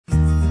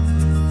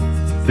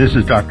This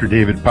is Dr.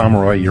 David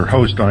Pomeroy, your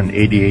host on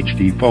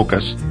ADHD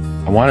Focus.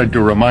 I wanted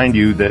to remind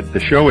you that the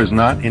show is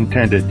not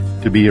intended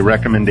to be a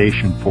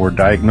recommendation for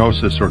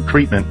diagnosis or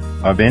treatment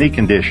of any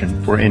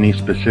condition for any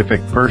specific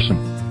person.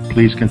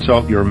 Please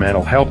consult your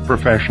mental health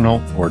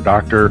professional or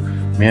doctor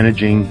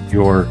managing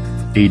your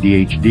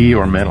ADHD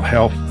or mental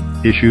health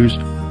issues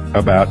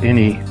about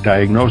any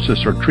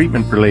diagnosis or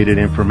treatment-related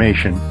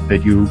information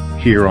that you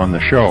hear on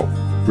the show.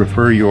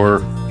 Refer your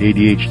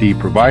ADHD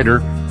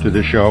provider to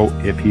the show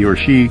if he or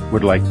she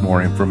would like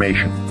more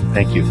information.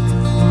 Thank you.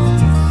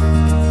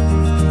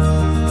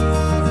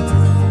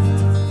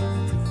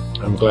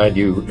 I'm glad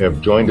you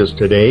have joined us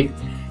today.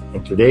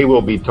 And today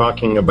we'll be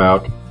talking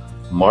about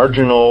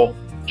marginal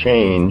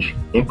change,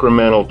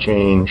 incremental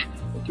change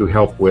to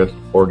help with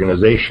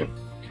organization.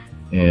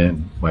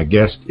 And my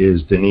guest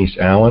is Denise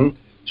Allen.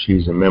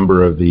 She's a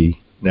member of the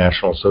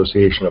National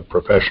Association of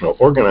Professional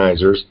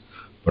Organizers,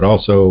 but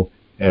also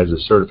has a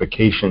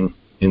certification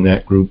in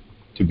that group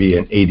to be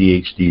an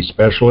ADHD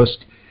specialist,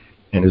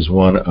 and is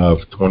one of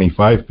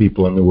 25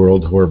 people in the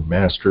world who are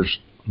master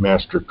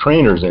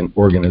trainers in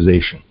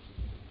organization.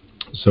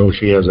 So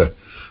she has a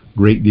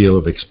great deal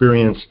of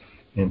experience,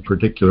 and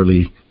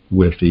particularly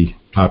with the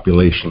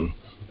population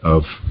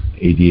of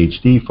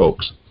ADHD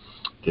folks.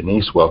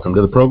 Denise, welcome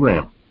to the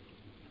program.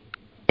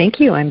 Thank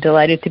you. I'm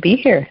delighted to be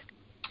here.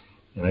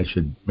 And I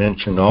should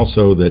mention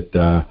also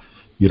that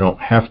you don't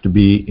have to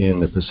be in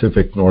the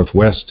Pacific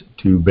Northwest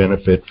to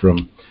benefit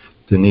from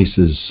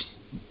Denise's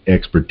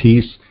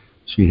expertise.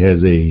 She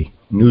has a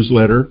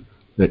newsletter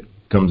that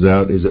comes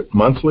out, is it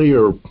monthly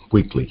or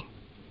weekly?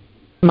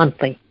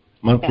 Monthly.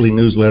 Monthly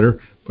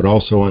newsletter, but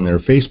also on their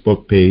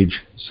Facebook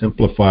page,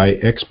 Simplify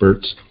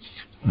Experts,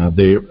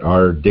 there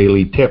are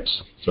daily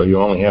tips. So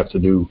you only have to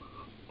do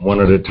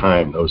one at a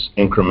time, those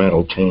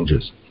incremental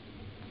changes.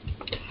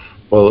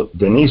 Well,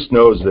 Denise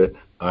knows that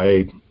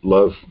I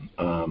love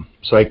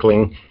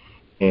cycling,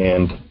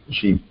 and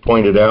she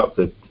pointed out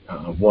that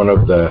one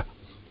of the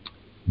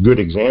good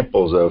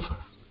examples of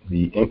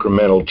the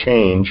incremental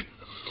change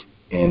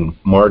and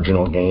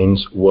marginal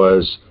gains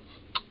was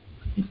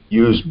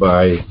used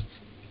by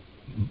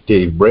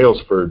Dave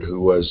Brailsford,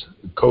 who was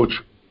coach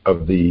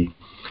of the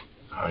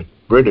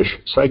British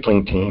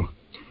cycling team.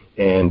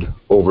 And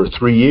over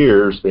 3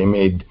 years, they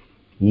made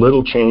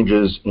little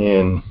changes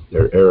in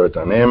their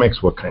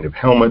aerodynamics, what kind of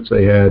helmets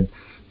they had,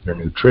 their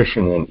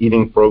nutrition and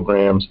eating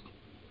programs,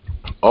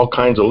 all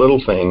kinds of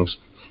little things.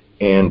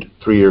 And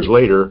 3 years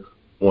later,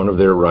 one of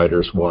their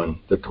riders won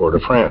the Tour de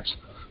France.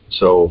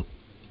 So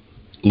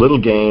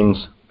little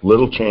gains,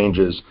 little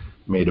changes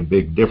made a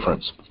big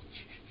difference.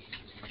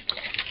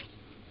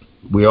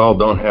 We all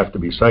don't have to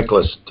be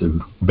cyclists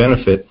to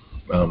benefit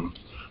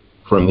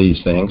from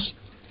these things.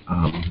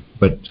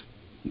 But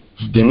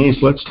Denise,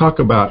 let's talk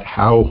about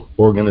how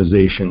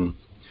organization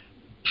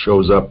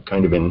shows up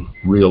kind of in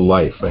real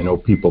life. I know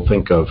people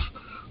think of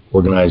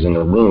organizing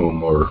a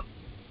room or,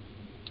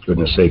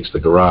 goodness sakes, the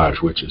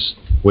garage, which is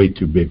way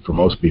too big for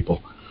most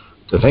people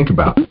to think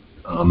about.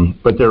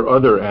 But there are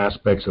other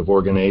aspects of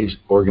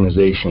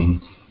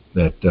organization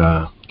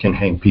that can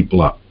hang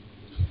people up.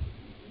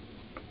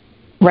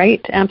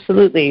 Right,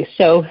 absolutely.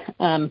 So,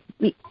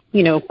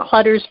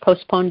 clutters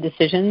postpone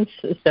decisions.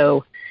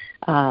 So,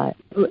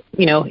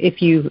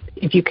 if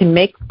you can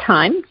make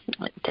time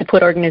to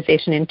put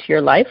organization into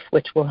your life,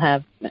 which will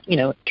have,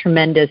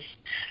 tremendous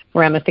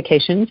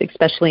ramifications,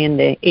 especially in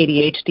the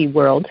ADHD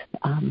world,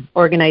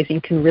 organizing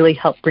can really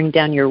help bring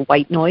down your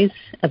white noise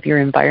of your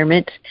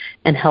environment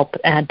and help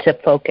add to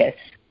focus.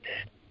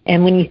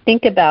 And when you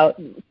think about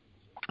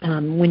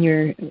when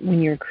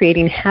you're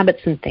creating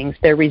habits and things,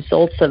 they're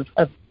results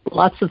of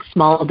lots of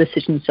small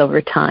decisions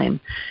over time.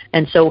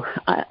 And so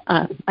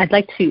I'd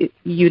like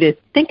you to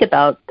think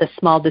about the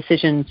small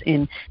decisions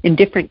in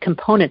different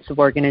components of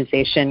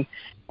organization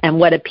and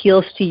what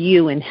appeals to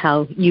you and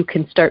how you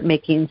can start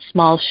making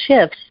small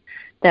shifts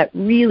that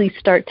really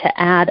start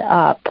to add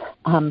up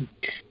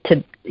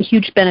to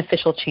huge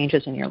beneficial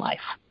changes in your life.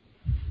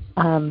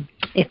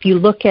 If you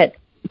look at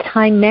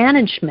time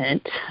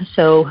management,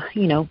 so,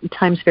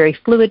 time's very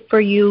fluid for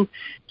you,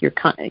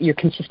 you're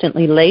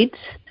consistently late.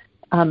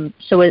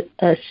 So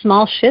a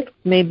small shift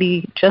may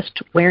be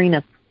just wearing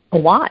a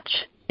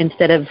watch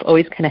instead of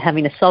always kind of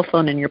having a cell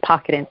phone in your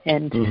pocket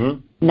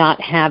and not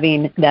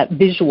having that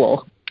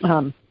visual,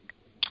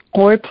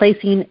 or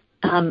placing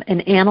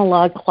an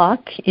analog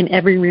clock in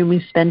every room you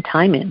spend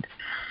time in.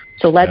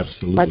 So let's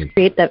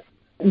create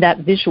that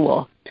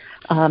visual.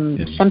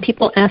 Some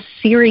people ask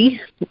Siri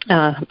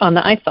on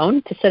the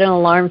iPhone to set an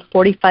alarm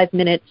 45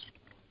 minutes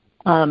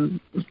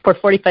for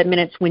 45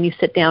 minutes when you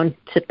sit down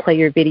to play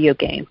your video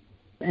game.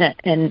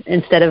 And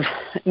instead of,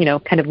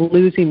 kind of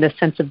losing the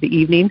sense of the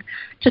evening,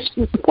 just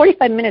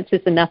 45 minutes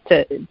is enough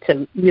to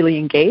really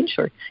engage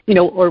or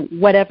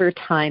whatever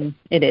time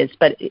it is.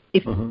 But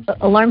if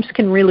alarms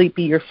can really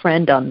be your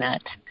friend on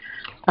that.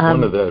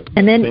 One of the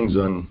things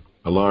on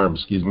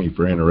alarms, excuse me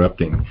for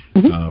interrupting,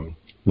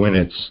 when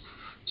it's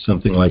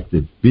something like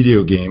the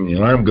video game, the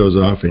alarm goes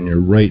off and you're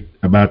right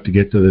about to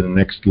get to the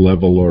next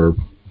level or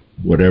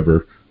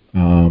whatever,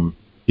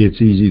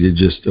 it's easy to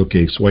just,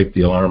 swipe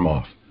the alarm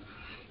off.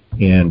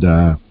 And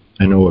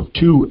I know of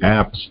 2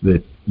 apps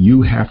that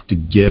you have to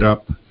get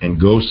up and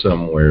go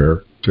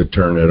somewhere to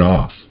turn it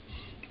off.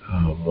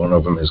 One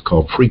of them is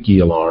called Freaky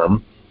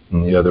Alarm,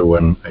 and the other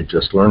one I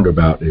just learned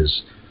about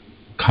is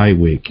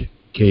Kiwake,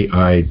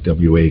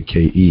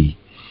 Kiwake.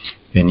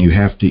 And you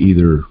have to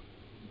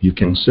you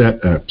can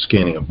set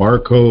scanning a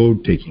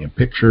barcode, taking a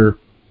picture,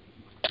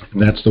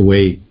 and that's the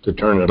way to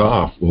turn it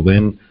off. Well,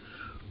 then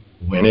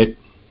when it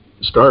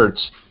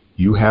starts,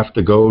 you have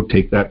to go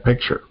take that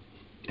picture.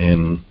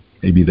 And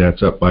maybe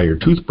that's up by your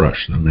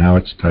toothbrush, and now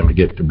it's time to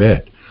get to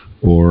bed.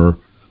 Or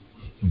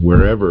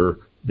wherever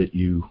that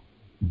you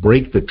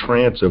break the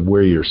trance of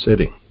where you're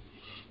sitting.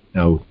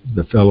 Now,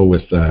 the fellow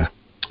with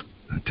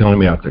telling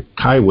me about the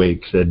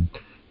Kiwake said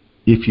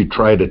if you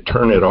try to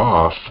turn it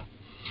off,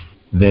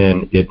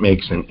 then it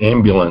makes an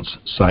ambulance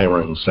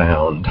siren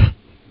sound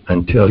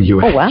until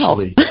you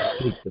actually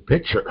take the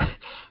picture,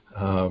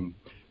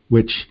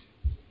 which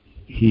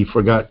he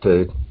forgot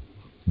to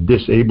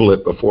disable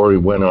it before he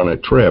went on a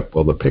trip.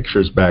 Well, the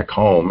picture's back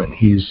home, and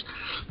he's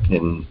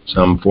in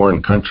some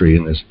foreign country,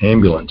 and this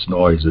ambulance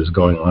noise is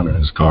going on in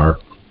his car.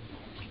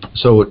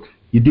 So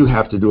you do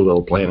have to do a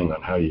little planning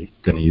on how you're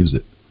going to use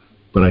it.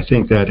 But I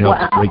think that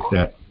helps break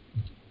that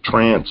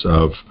trance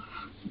of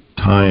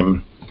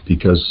time,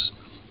 because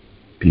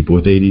people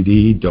with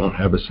ADD don't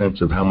have a sense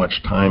of how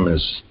much time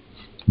has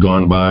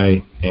gone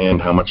by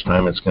and how much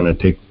time it's going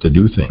to take to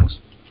do things.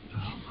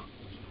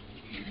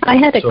 I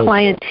had a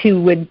client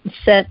who would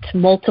set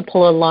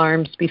multiple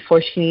alarms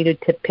before she needed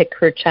to pick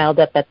her child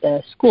up at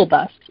the school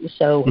bus.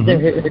 So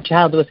her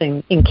child was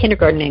in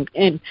kindergarten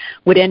and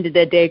would end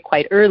the day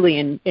quite early,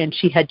 and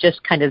she had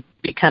just kind of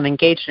become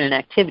engaged in an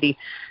activity.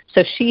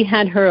 So she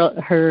had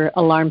her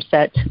alarm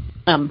set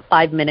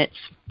 5 minutes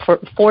for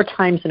 4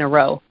 times in a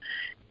row.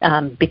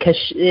 Because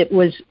it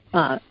was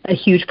a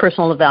huge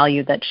personal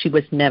value that she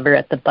was never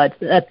at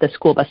the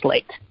school bus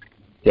late.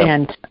 Yep.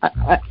 And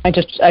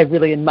I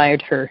really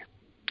admired her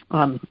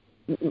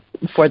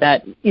for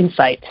that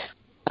insight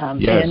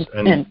yes,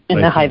 and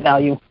the high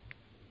value.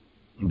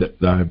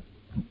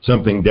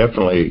 Something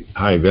definitely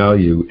high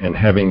value, and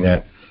having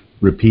that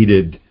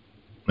repeated,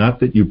 not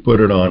that you put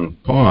it on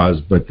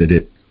pause, but that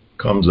it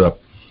comes up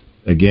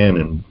again,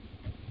 and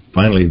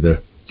finally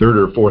the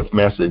 3rd or 4th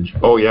message,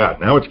 oh yeah,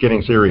 now it's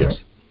getting serious.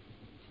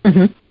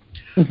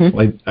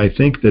 Well, I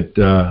think that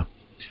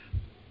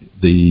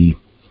the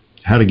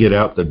how to get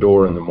out the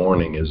door in the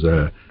morning is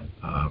a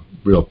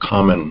real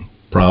common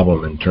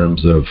problem in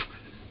terms of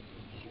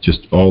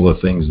just all the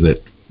things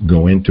that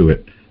go into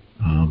it.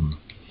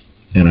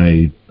 And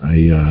I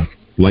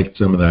liked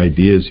some of the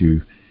ideas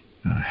you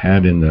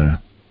had in the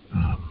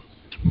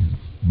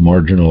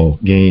marginal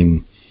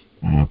gain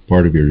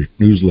part of your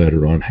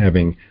newsletter on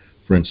having,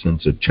 for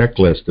instance, a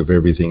checklist of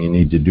everything you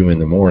need to do in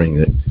the morning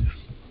that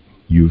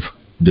you've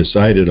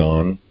decided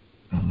on,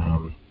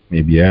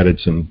 maybe added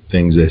some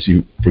things as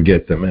you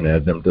forget them and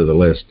add them to the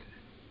list,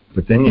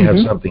 but then you have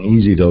something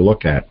easy to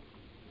look at.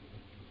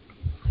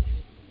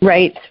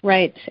 Right.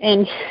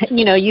 And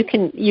you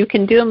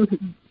can do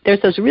them.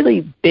 There's those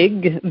really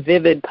big,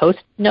 vivid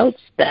post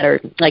notes that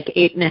are like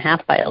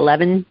 8.5 by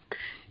 11.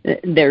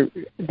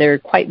 They're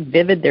quite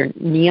vivid. They're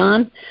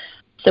neon.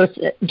 So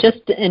it's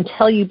just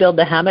until you build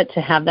the habit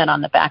to have that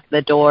on the back of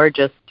the door,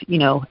 just,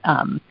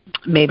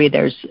 maybe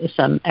there's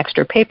some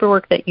extra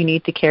paperwork that you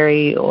need to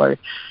carry, or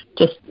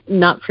just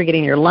not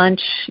forgetting your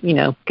lunch.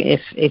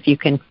 If you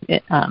can,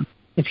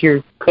 if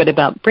you're good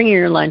about bringing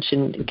your lunch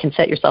and can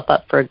set yourself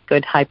up for a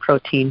good high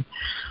protein,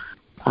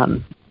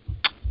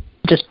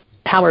 just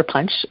power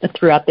punch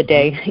throughout the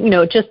day.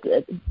 Just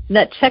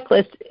that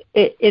checklist,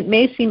 it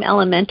may seem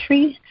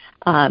elementary,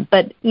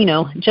 but,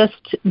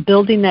 just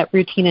building that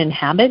routine and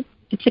habit,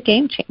 it's a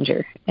game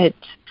changer.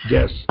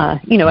 Yes.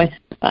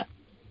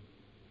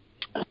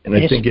 And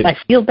I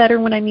feel better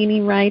when I'm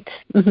eating right.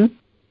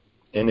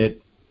 And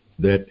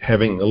that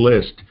having the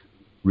list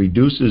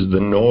reduces the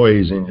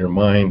noise in your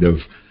mind of,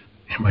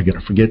 am I going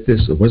to forget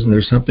this? Or wasn't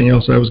there something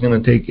else I was going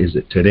to take? Is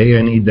it today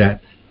I need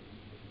that?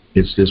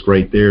 It's just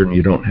right there, and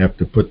you don't have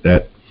to put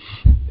that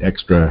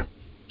extra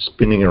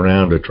spinning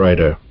around to try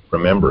to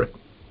remember it.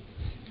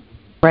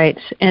 Right.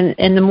 And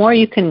the more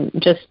you can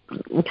just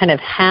kind of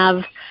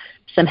have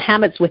some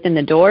habits within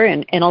the door,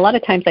 and a lot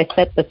of times I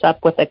set this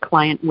up with a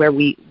client where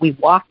we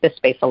walk the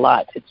space a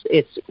lot.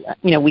 It's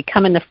we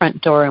come in the front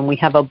door and we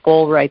have a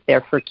bowl right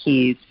there for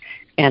keys,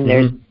 and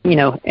there's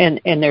and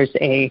there's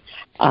a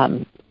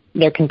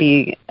there can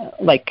be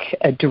like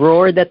a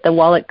drawer that the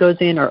wallet goes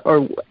in,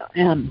 or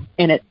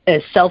a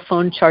cell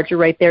phone charger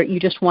right there. You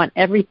just want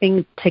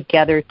everything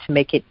together to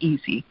make it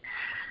easy.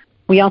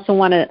 We also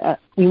want to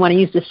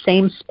use the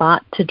same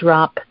spot to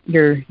drop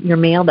your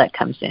mail that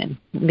comes in,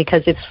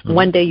 because if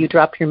one day you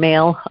drop your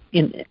mail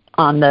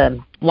on the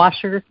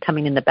washer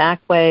coming in the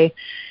back way,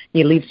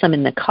 you leave some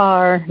in the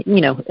car,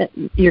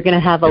 you're going to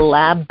have a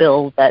lab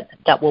bill that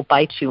will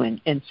bite you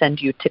and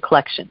send you to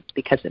collections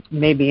because it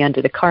may be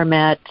under the car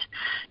mat,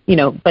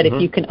 But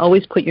if you can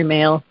always put your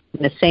mail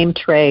in the same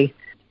tray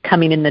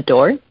coming in the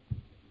door,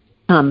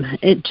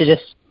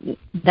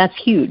 That's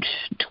huge.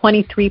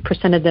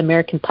 23% of the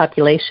American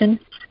population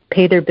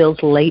pay their bills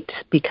late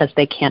because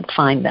they can't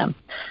find them.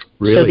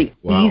 Really?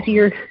 So the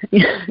easier,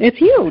 it's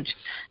huge.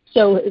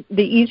 So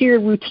the easier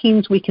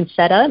routines we can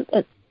set up,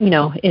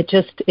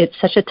 it's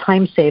such a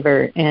time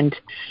saver and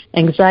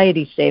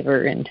anxiety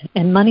saver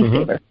and money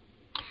saver.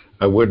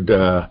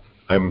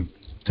 I'm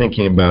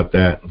thinking about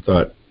that and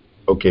thought,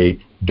 okay,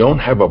 don't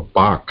have a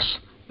box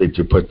that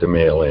you put the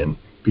mail in,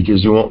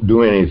 because you won't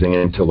do anything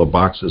until the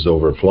box is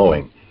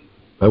overflowing,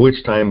 by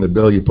which time the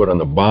bill you put on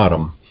the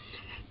bottom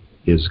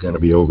is going to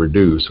be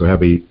overdue. So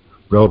have a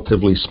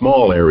relatively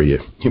small area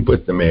you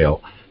put the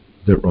mail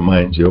that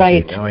reminds you,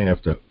 okay, now I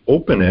have to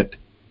open it,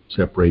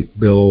 separate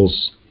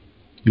bills.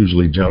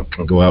 Usually junk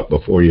can go out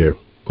before you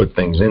put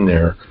things in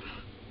there.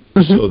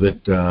 So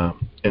that,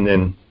 and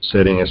then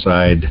setting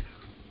aside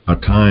a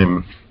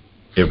time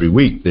every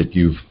week that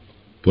you've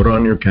put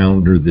on your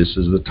calendar, this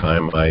is the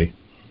time I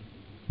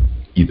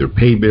either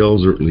pay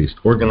bills or at least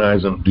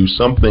organize them, do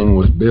something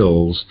with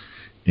bills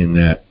in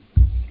that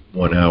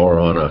 1 hour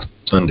on a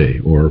Sunday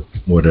or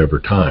whatever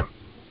time.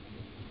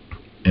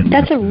 And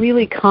that's a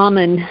really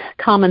common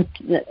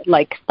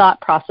like thought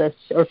process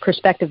or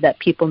perspective that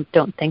people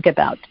don't think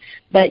about.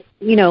 But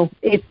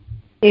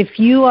if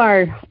you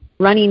are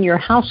running your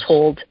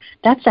household,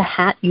 that's a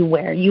hat you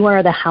wear. You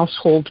are the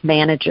household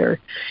manager,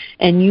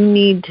 and you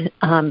need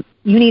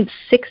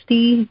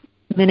 60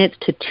 minutes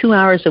to 2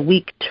 hours a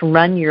week to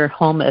run your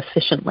home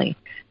efficiently,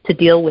 to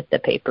deal with the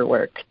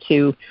paperwork,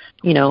 to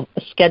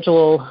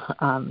schedule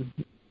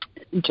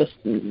just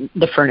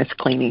the furnace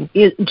cleaning,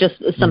 just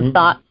some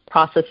thought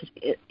process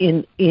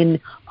in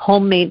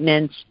home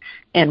maintenance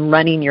and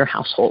running your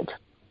household.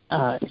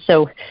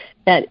 So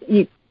that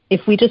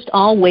if we just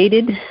all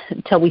waited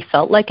until we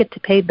felt like it to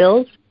pay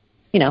bills,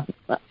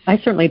 I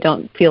certainly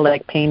don't feel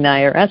like paying the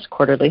IRS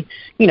quarterly,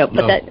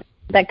 but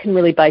that can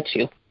really bite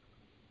you.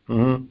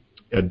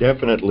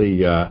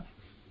 Definitely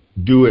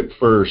do it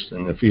first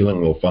and the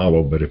feeling will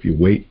follow. But if you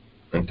wait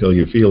until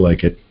you feel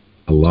like it,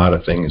 a lot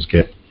of things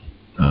get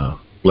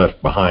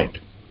left behind.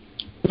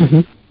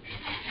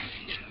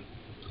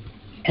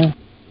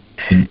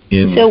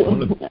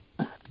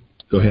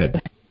 Go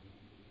ahead.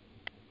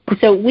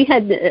 So we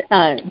had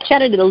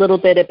chatted a little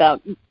bit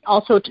about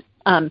also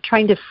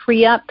trying to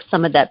free up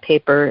some of that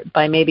paper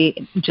by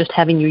maybe just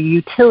having your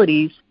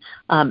utilities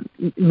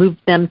move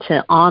them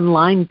to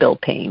online bill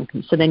paying.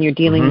 So then you're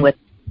dealing with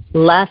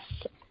less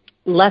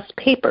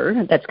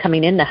paper that's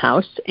coming in the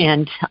house,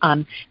 and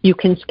you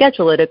can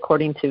schedule it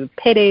according to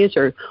paydays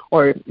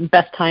or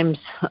best times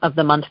of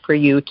the month for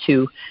you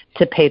to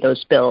pay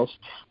those bills.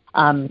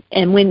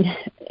 And when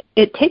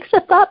it takes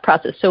a thought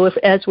process, so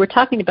as we're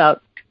talking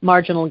about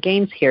marginal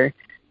gains here,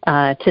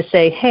 to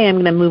say, hey,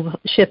 I'm going to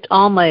shift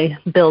all my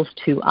bills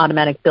to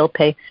automatic bill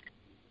pay,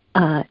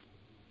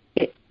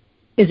 it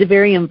is a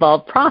very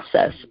involved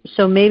process.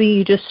 So maybe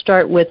you just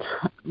start with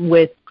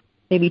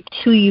maybe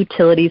 2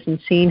 utilities and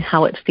seeing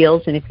how it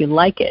feels and if you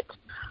like it.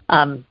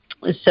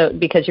 So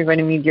because you're going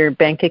to need your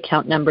bank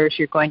account numbers,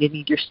 you're going to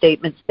need your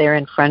statements there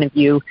in front of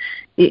you.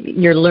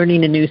 You're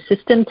learning a new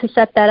system to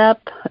set that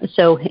up.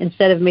 So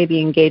instead of maybe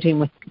engaging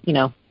with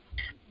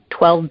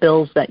 12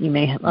 bills that you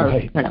may have,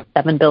 or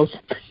 7 bills,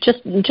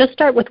 just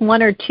start with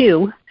 1 or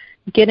 2.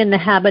 Get in the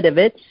habit of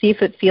it. See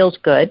if it feels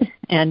good.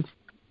 And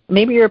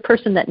maybe you're a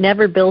person that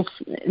never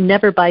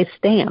buys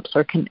stamps,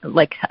 or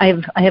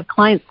I have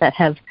clients that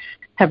have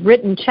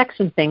written checks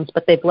and things,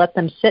 but they've let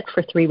them sit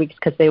for 3 weeks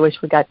because they always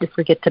forget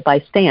to buy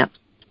stamps.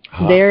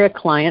 They're a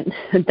client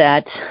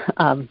that,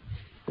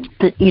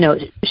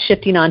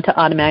 shifting on to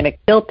automatic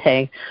bill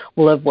pay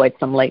will avoid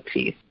some late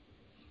fees.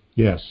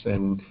 Yes,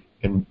 and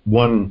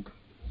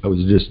I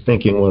was just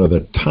thinking one of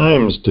the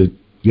times to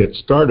get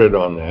started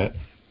on that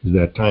is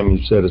that time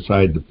you set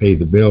aside to pay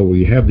the bill. Well,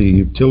 you have the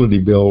utility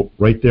bill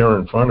right there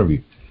in front of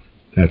you.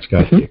 That's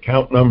got the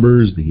account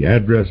numbers, the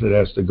address it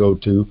has to go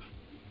to,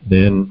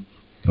 then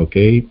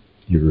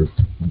your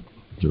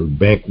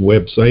bank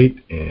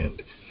website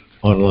and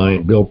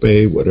online bill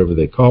pay, whatever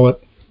they call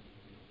it,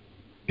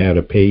 add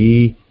a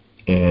payee,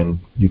 and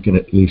you can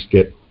at least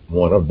get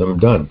one of them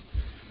done.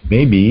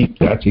 Maybe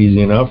that's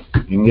easy enough.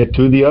 You can get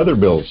 2 of the other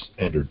bills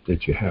entered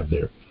that you have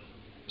there.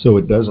 So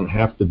it doesn't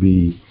have to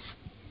be,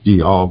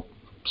 all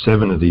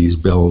 7 of these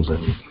bills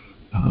and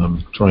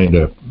trying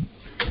to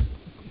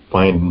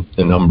find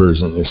the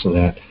numbers and this and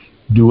that.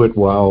 Do it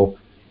while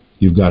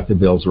you've got the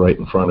bills right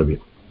in front of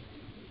you.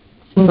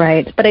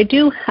 Right. But I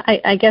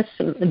guess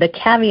the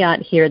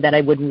caveat here that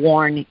I would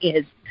warn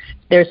is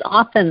there's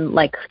often,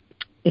 like,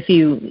 if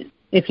you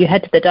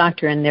head to the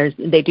doctor and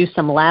they do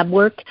some lab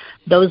work,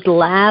 those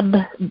lab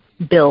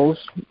bills,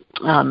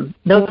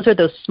 those are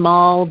those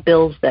small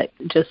bills that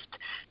just,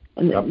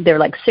 they're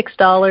like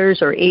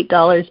 $6 or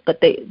 $8, but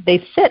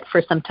they sit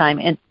for some time,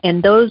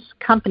 and those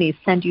companies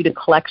send you to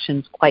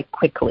collections quite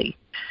quickly.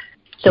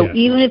 So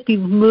even if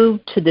you've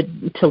moved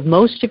to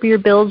most of your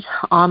bills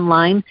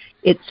online,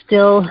 it's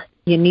still,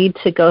 you need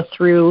to go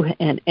through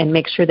and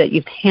make sure that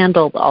you've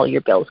handled all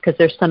your bills, because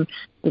there's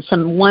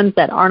some ones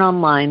that aren't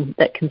online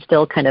that can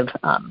still kind of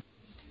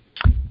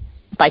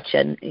bite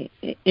you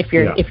if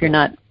you're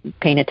not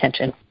paying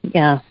attention.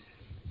 Yeah.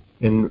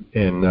 And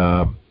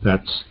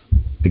that's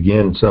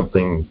again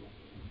something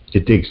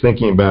it takes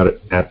thinking about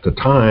it at the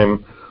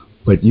time,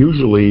 but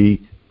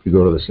usually if you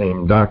go to the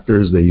same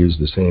doctors, they use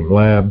the same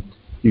lab,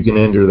 you can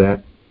enter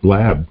that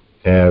lab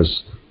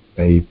as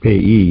a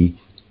payee.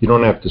 You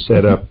don't have to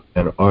set up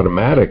an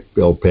automatic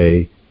bill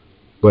pay,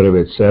 but if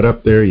it's set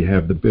up there, you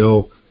have the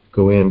bill,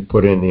 go in,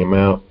 put in the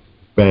amount,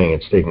 bang,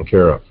 it's taken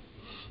care of.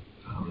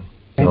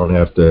 You don't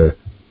have to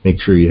make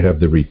sure you have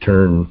the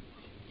return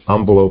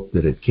envelope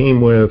that it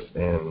came with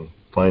and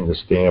find the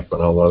stamp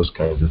and all those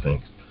kinds of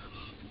things.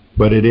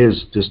 But it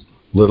is just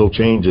little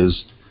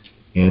changes,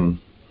 and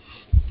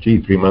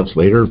 3 months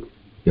later,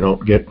 you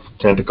don't get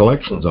sent to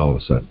collections all of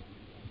a sudden.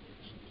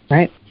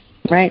 Right.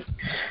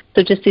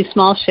 So just these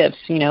small shifts,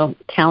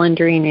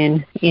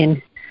 calendaring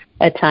in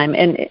a time.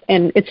 And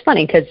it's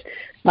funny because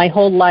my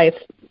whole life,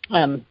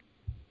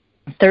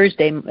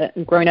 Thursday,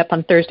 growing up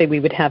on Thursday,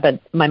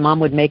 my mom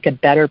would make a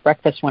better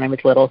breakfast when I was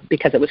little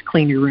because it was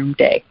clean your room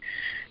day.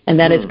 And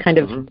that is kind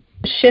of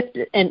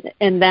shifted,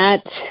 and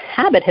that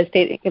habit has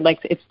stayed, like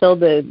it's still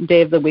the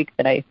day of the week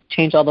that I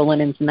change all the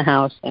linens in the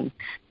house and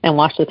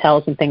wash the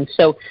towels and things.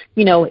 So,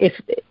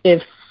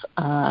 if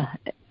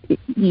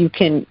you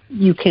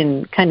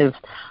can kind of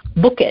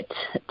book it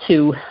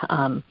to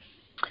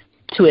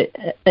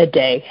a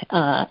day.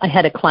 I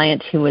had a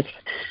client who was,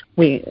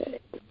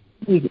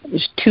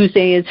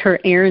 Tuesday is her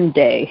errand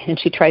day, and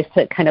she tries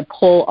to kind of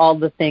pull all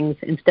the things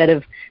instead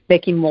of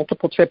making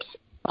multiple trips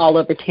all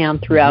over town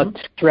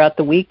throughout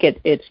the week.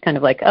 It's kind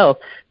of like, oh,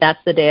 that's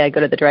the day I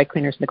go to the dry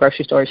cleaners and the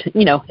grocery stores, and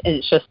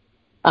it's just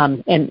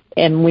and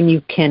when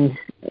you can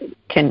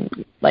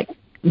like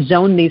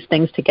zone these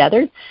things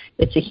together,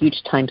 it's a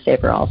huge time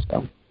saver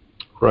also.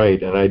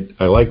 Right, and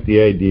I like the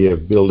idea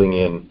of building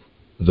in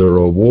the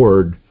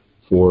reward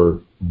for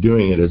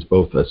doing it as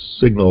both a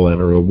signal and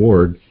a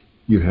reward.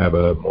 You have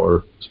a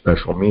more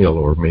special meal,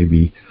 or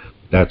maybe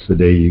that's the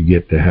day you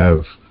get to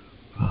have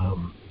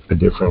a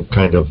different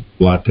kind of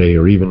latte,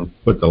 or even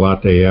put the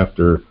latte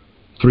after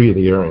 3 of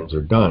the errands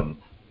are done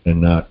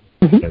and not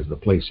as the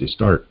place you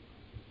start.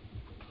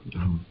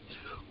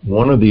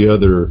 One of the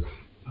other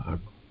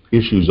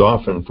issues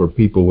often for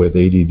people with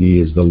ADD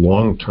is the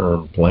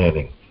long-term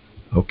planning.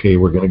 Okay,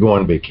 we're going to go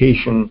on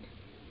vacation,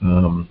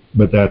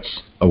 but that's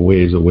a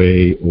ways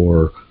away,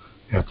 or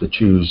have to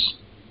choose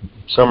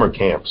summer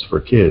camps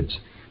for kids.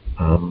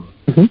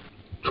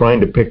 Trying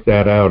to pick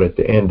that out at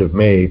the end of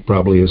May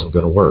probably isn't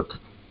going to work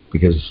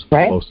because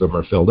most of them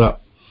are filled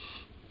up.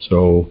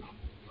 So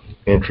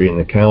entry in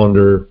the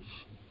calendar,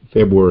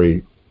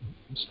 February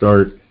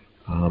start,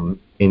 and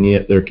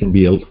yet there's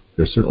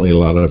certainly a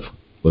lot of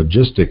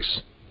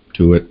logistics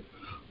to it.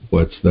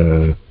 What's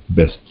the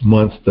best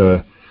month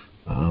to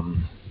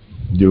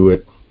do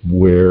it?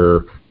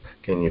 Where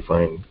can you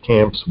find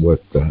camps?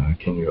 What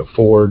can you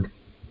afford?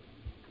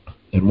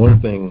 And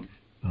one thing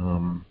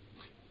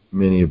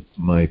many of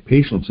my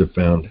patients have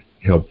found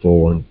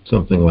helpful, and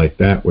something like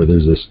that, where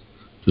there's this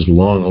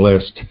long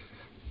list,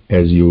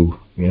 as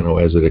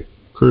it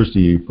occurs to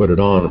you, you put it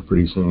on, and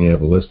pretty soon you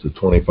have a list of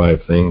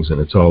 25 things,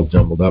 and it's all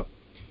jumbled up,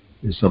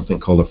 is something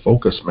called a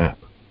focus map,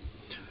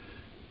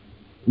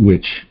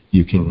 which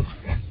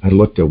I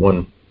looked at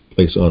one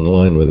place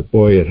online with it.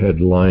 Boy, it had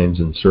lines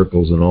and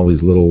circles and all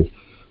these little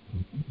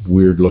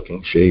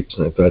weird-looking shapes,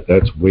 and I thought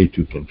that's way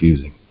too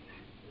confusing.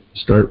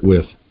 Start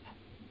with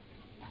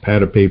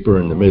pad of paper.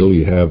 In the middle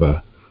you have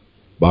a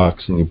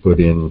box, and you put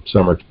in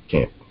summer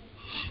camp.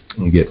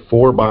 And you get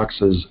 4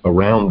 boxes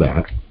around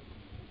that,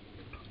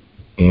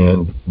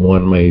 and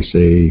one may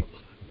say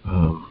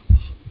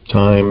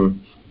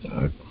time,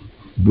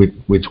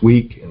 which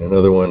week, and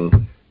another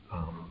one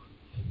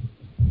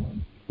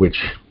which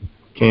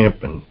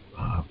camp, and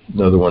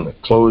another one the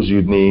clothes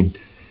you'd need,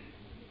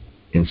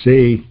 and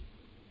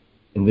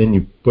then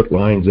you put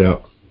lines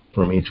out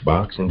from each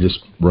box and just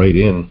write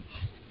in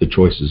the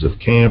choices of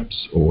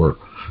camps or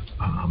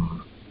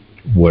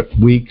what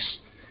weeks.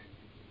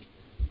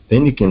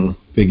 Then you can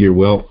figure,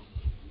 you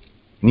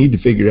need to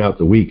figure out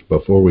the week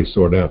before we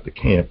sort out the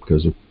camp,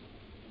 because we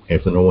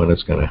have to know when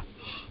it's going to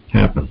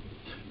happen.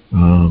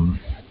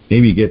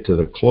 Maybe you get to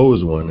the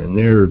clothes one, and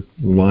there are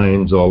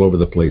lines all over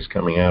the place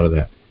coming out of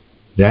that.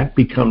 That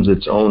becomes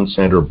its own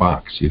center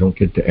box. You don't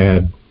get to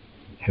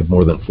have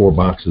more than 4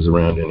 boxes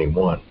around any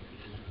one.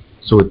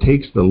 So it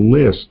takes the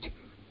list,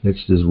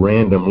 it's this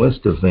random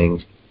list of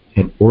things,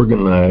 and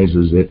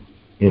organizes it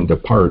into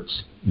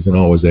parts. You can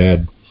always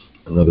add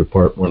another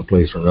part one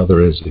place or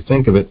another as you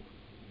think of it.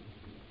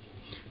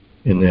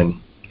 And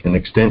then an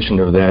extension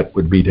of that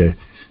would be to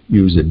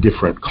use a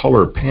different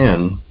color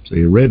pen. So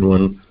your red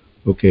one,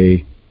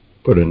 okay,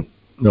 put a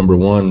number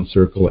 1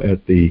 circle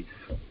at the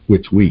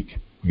which week.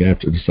 We have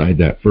to decide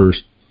that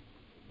first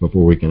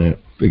before we can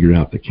figure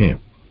out the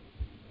camp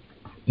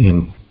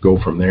and go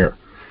from there.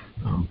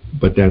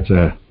 But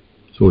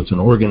so it's an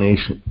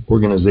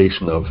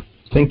organization of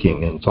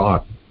thinking and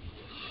thought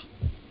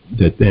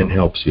that then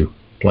helps you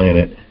plan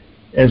it,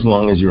 as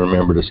long as you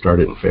remember to start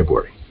it in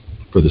February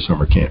for the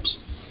summer camps.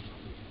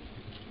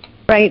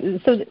 Right.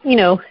 So,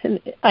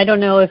 I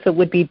don't know if it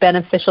would be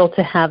beneficial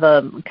to have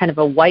a kind of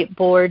a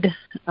whiteboard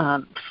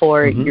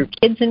for your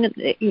kids, and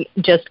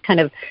just kind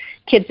of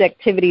kids'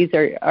 activities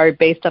are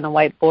based on a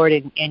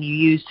whiteboard, and you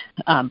use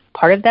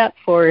part of that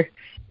for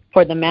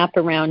the map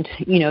around,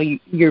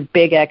 your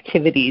big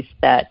activities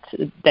that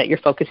you're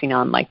focusing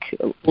on,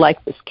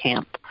 like this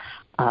camp.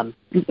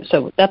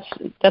 So that's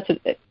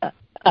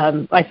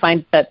I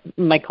find that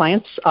my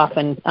clients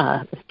often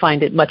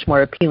find it much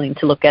more appealing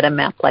to look at a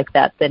map like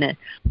that than a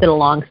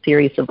long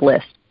series of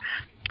lists.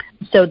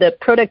 So the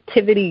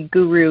productivity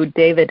guru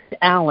David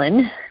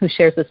Allen, who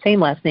shares the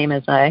same last name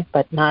as I,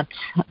 but not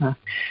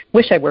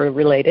wish I were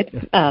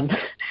related,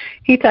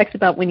 he talks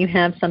about when you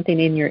have something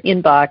in your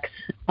inbox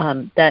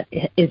that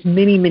is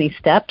many, many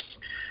steps,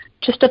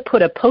 just to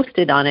put a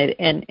Post-it on it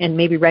and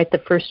maybe write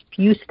the first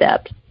few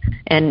steps,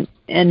 and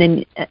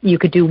then you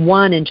could do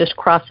one and just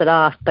cross it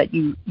off, but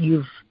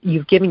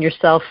you've given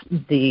yourself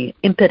the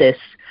impetus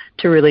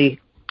to really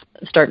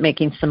start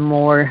making some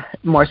more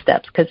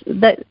steps, because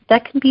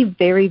that can be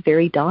very,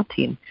 very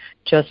daunting,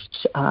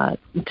 just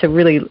to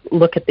really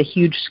look at the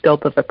huge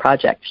scope of a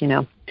project.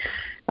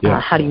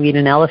 How do you eat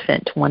an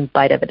elephant one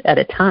bite of it at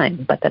a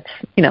time? But that's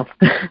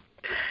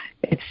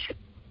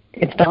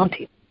it's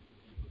daunting.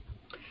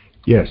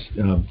 Yes,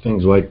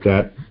 things like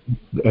that.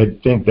 I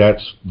think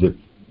that's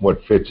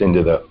what fits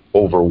into the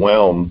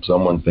overwhelm.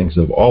 Someone thinks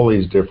of all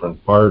these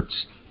different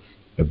parts.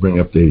 I bring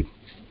up the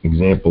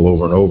example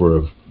over and over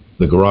of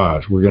the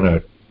garage. We're going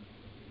to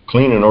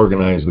clean and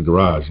organize the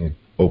garage, and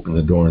open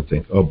the door and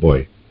think, oh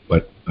boy,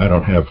 but I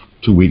don't have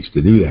 2 weeks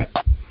to do that.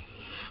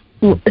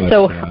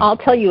 So I'll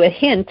tell you a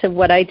hint of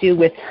what I do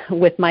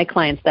with my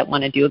clients that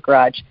want to do a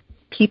garage.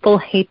 People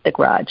hate the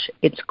garage.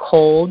 It's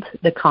cold,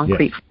 the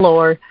concrete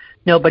floor.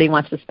 Nobody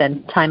wants to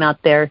spend time out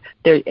there.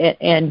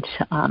 And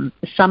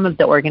some of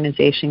the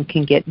organization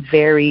can get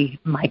very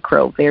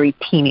micro, very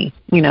teeny,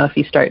 if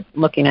you start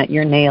looking at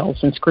your nails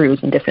and screws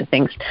and different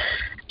things.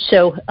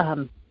 So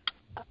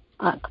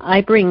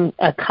I bring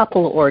a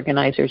couple of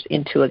organizers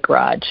into a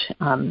garage.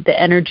 The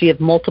energy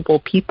of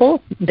multiple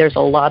people, there's a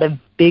lot of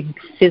big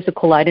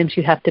physical items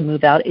you have to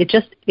move out.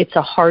 It's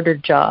a harder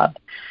job.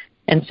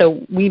 And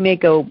so we may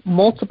go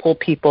multiple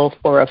people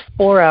for a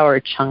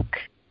 4-hour chunk.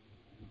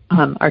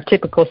 Our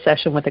typical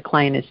session with a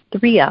client is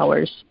 3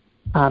 hours,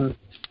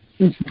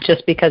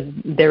 just because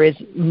there is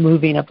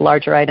moving of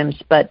larger items.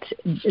 But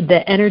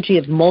the energy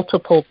of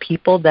multiple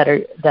people that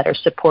are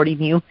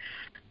supporting you,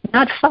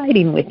 not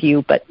fighting with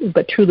you, but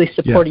truly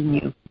supporting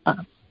you,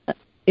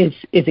 is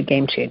a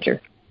game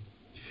changer.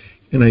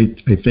 And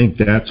I think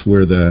that's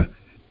where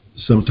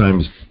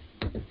sometimes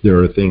there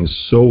are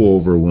things so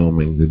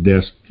overwhelming. The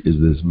desk is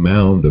this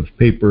mound of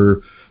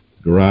paper,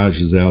 garage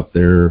is out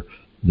there,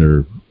 there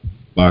are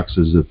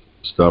boxes of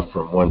stuff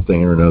from one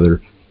thing or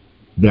another.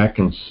 That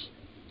can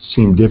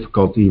seem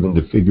difficult even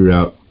to figure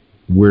out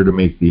where to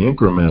make the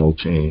incremental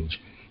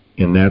change.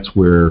 And that's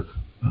where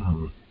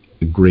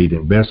a great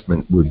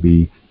investment would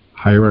be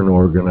hire an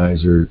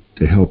organizer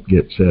to help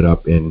get set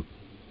up in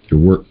your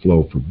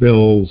workflow for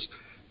bills,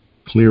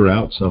 clear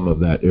out some of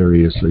that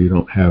area so you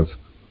don't have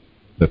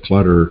the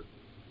clutter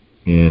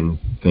and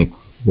think,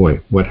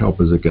 boy, what help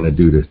is it going to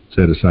do to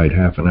set aside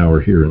half an hour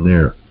here and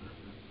there?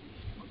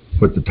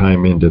 Put the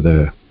time into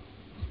the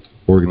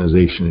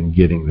organization and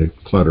getting the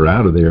clutter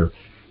out of there,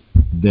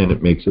 then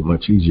it makes it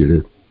much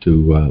easier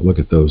to look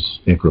at those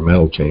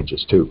incremental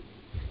changes too.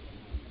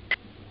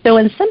 So,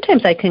 and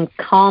sometimes I can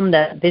calm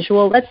that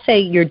visual. Let's say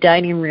your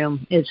dining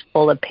room is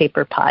full of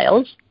paper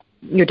piles,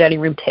 your dining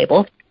room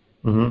table,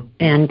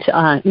 and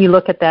you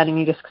look at that and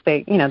you just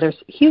say, there's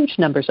huge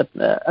numbers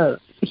of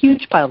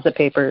huge piles of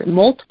paper,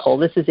 multiple.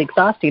 This is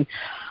exhausting.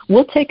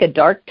 We'll take a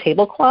dark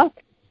tablecloth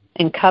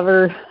and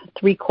cover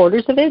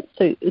 3/4 of it,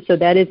 so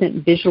that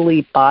isn't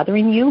visually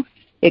bothering you.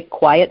 It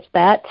quiets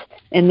that,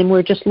 and then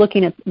we're just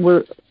looking at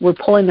we're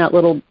pulling that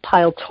little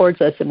pile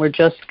towards us, and we're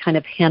just kind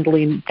of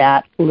handling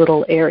that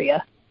little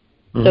area.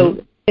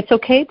 So it's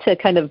okay to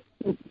kind of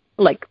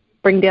like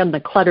bring down the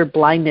clutter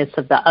blindness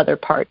of the other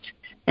part,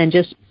 and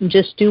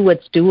just do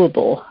what's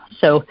doable.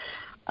 So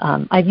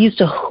I've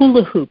used a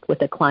hula hoop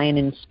with a client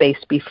in space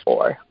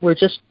before.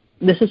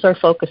 This is our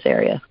focus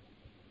area.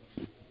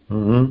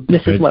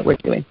 This is what we're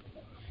doing.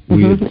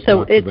 We had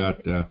talked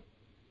about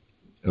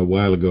a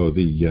while ago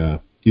the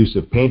use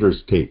of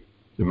painter's tape,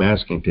 the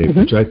masking tape,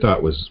 which I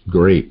thought was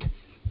great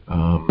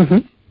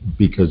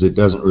because it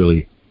doesn't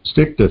really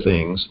stick to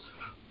things,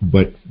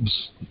 but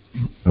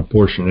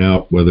apportion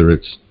out whether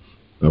it's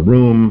a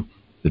room,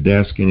 the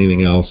desk,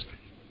 anything else.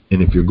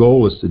 And if your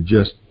goal is to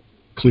just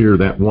clear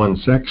that one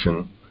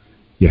section,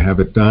 you have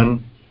it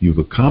done, you've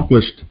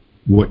accomplished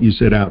what you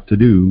set out to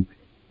do.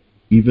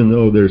 Even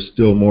though there's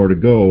still more to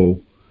go,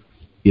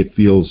 it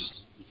feels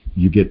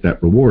you get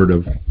that reward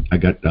of, I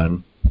got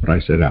done what I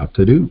set out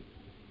to do.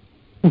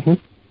 I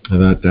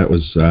thought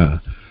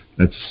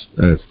that's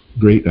a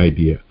great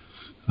idea.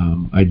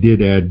 I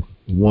did add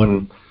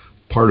one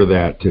part of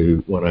that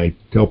to when I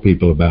tell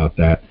people about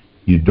that.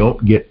 You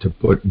don't get to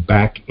put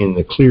back in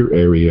the clear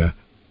area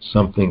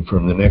something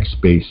from the next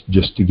space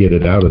just to get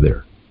it out of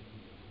there.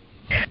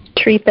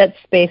 Treat that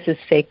space as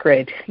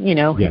sacred,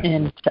 Yes.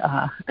 and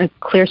a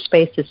clear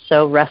space is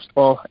so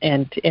restful,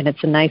 and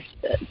it's a nice,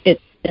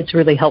 it's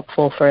really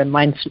helpful for a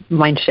mind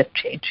shift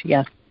change.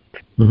 Yes.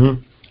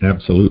 Mm-hmm.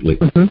 Absolutely.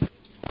 Mm-hmm.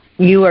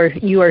 You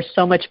are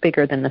so much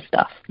bigger than the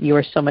stuff. You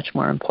are so much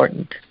more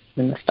important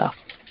than the stuff.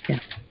 Yeah.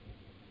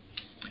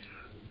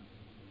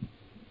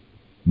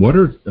 What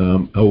are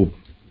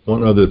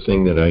one other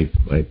thing that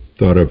I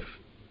thought of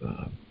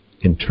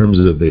in terms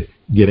of the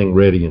getting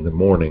ready in the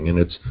morning, and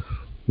it's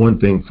one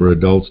thing for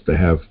adults to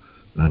have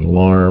an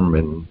alarm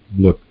and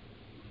look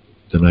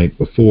the night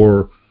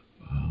before.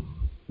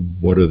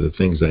 What are the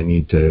things I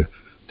need to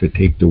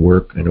take to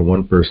work? I know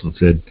one person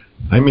said,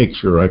 I make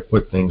sure I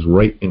put things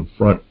right in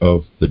front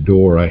of the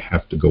door I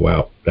have to go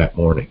out that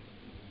morning.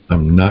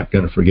 I'm not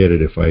going to forget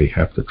it if I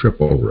have to trip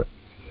over it.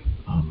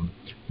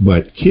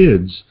 But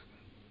kids,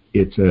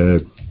 it's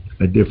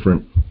a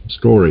different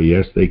story.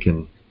 Yes, they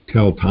can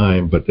tell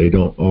time, but they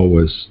don't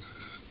always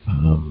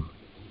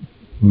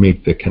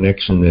make the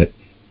connection that,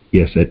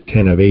 yes, at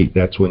 10 of 8,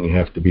 that's when you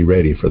have to be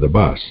ready for the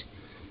bus.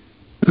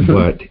 Mm-hmm.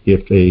 But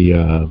if they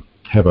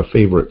have a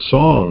favorite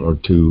song or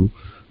two,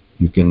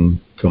 you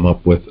can come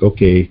up with,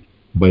 okay,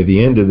 by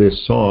the end of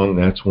this song,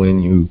 that's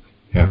when you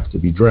have to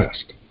be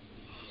dressed.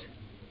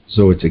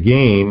 So it's a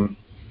game,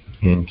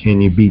 and can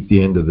you beat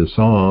the end of the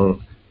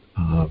song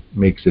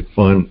makes it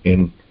fun,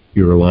 and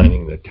you're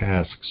aligning the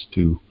tasks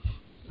to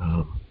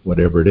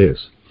whatever it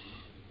is.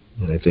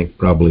 And I think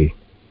probably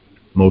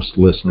most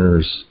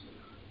listeners,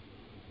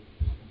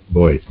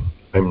 boy,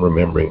 I'm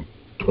remembering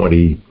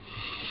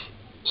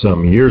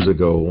 20-some years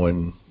ago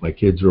when my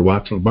kids were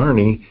watching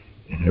Barney,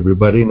 and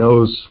everybody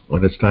knows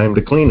when it's time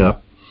to clean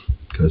up,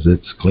 because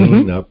it's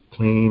clean up,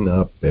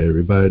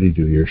 everybody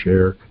do your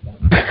share.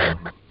 I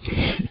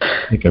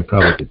think I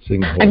probably could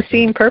sing. I'm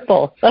seeing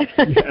purple.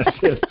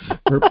 Yes,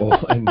 purple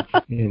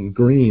and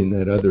green,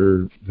 that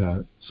other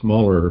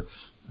smaller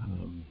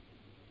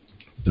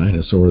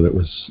dinosaur that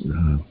was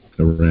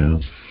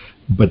around.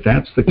 But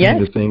that's the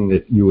kind of thing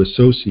that you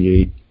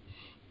associate.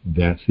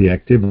 That's the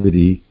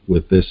activity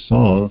with this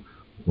song.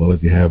 Well,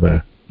 if you have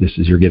this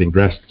is your getting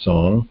dressed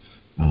song,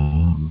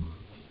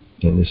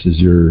 and this is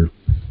your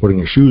putting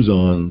your shoes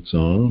on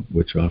song,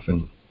 which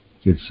often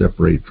kids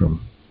separate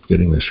from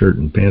getting the shirt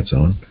and pants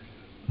on.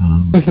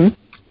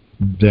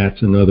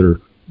 That's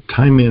another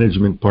time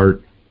management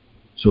part,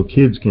 so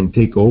kids can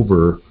take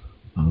over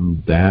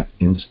that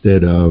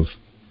instead of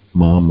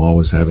mom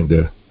always having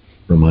to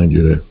remind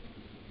you to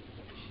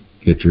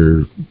get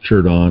your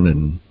shirt on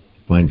and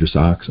find your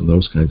socks and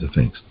those kinds of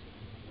things.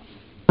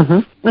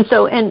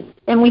 So, and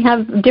we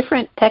have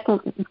different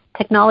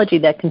technology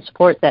that can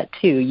support that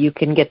too. You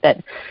can get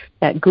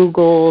that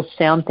Google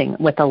Sound thing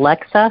with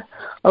Alexa.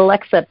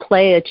 Alexa,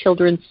 play a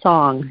children's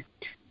song,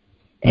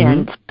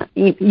 and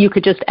you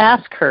could just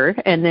ask her,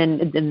 and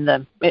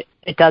then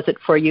it does it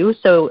for you.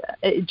 So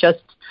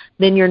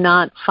then you're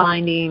not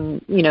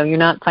finding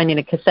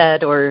a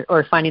cassette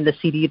or finding the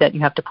CD that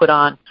you have to put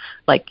on.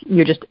 Like,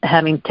 you're just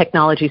having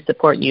technology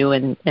support you,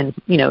 and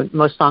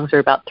most songs are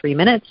about 3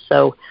 minutes,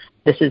 so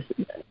this is,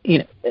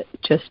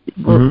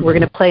 we're going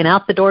to play an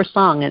out the door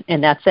song,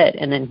 and that's it.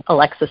 And then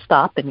Alexa,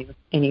 stop, and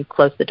you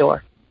close the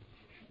door.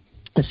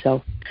 And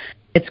so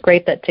it's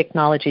great that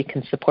technology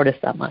can support us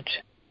that much.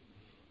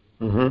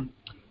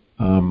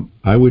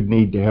 I would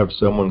need to have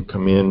someone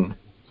come in,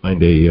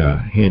 find a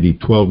handy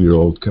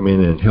 12-year-old, come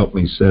in and help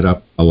me set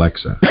up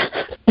Alexa.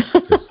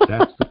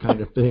 That's the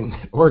kind of thing,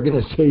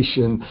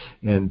 organization,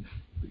 and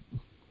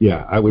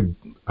yeah, I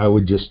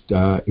would just,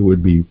 it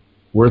would be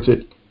worth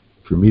it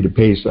for me to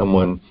pay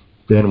someone.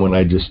 Then when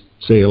I just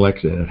say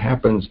Alexa and it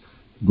happens,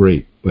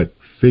 great. But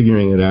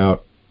figuring it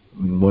out,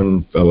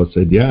 one fellow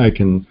said, yeah, I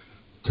can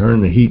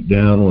turn the heat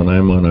down when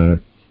I'm on a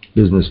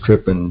business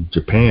trip in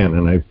Japan,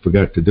 and I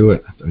forgot to do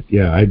it. I thought,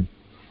 yeah, I'd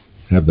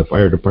have the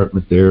fire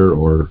department there,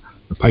 or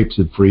the pipes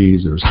would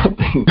freeze or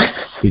something,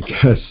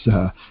 because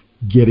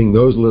getting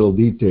those little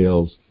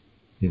details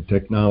in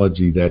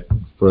technology, that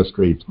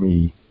frustrates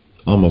me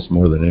almost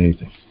more than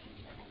anything.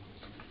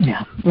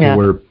 Yeah. So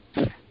we're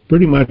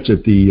pretty much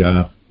at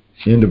the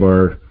end of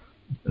our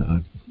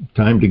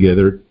time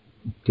together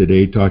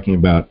today, talking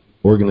about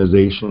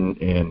organization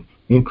and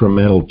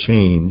incremental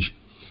change.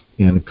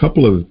 And a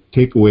couple of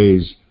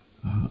takeaways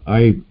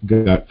I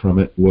got from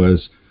it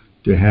was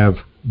to have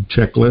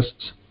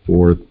checklists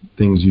for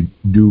things you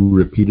do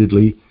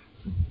repeatedly,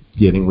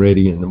 getting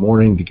ready in the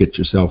morning to get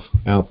yourself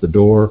out the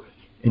door.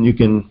 And you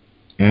can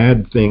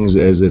add things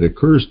as it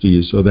occurs to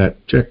you, so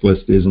that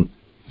checklist isn't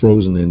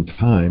frozen in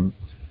time.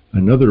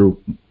 Another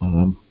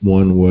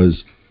one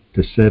was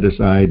to set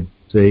aside,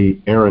 say,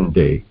 errand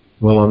day.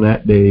 Well, on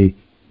that day,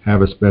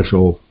 have a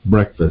special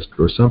breakfast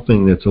or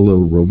something that's a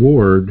little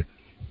reward,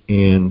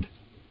 and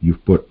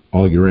you've put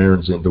all your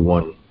errands into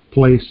one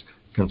place,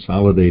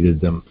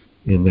 consolidated them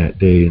in that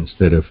day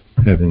instead of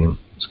having them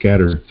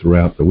scattered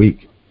throughout the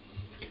week.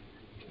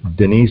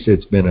 Denise,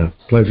 it's been a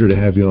pleasure to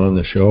have you on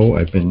the show.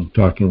 I've been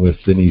talking with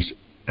Denise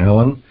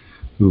Allen,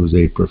 who is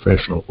a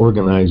professional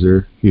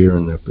organizer here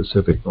in the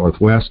Pacific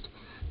Northwest,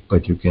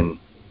 but you can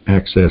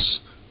access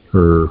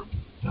her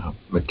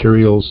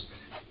materials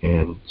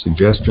and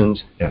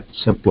suggestions at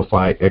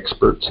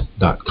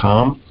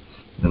simplifyexperts.com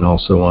and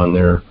also on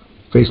their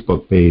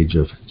Facebook page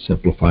of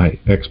Simplify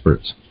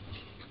Experts.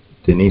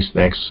 Denise,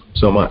 thanks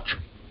so much.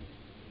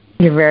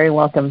 You're very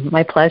welcome.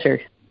 My pleasure.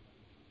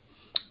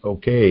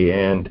 Okay,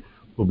 and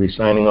we'll be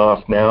signing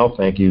off now.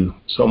 Thank you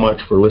so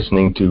much for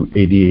listening to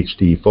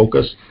ADHD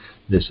Focus.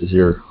 This is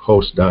your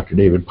host, Dr.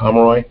 David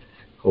Pomeroy,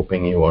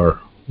 hoping you are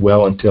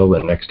well until the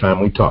next time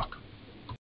we talk.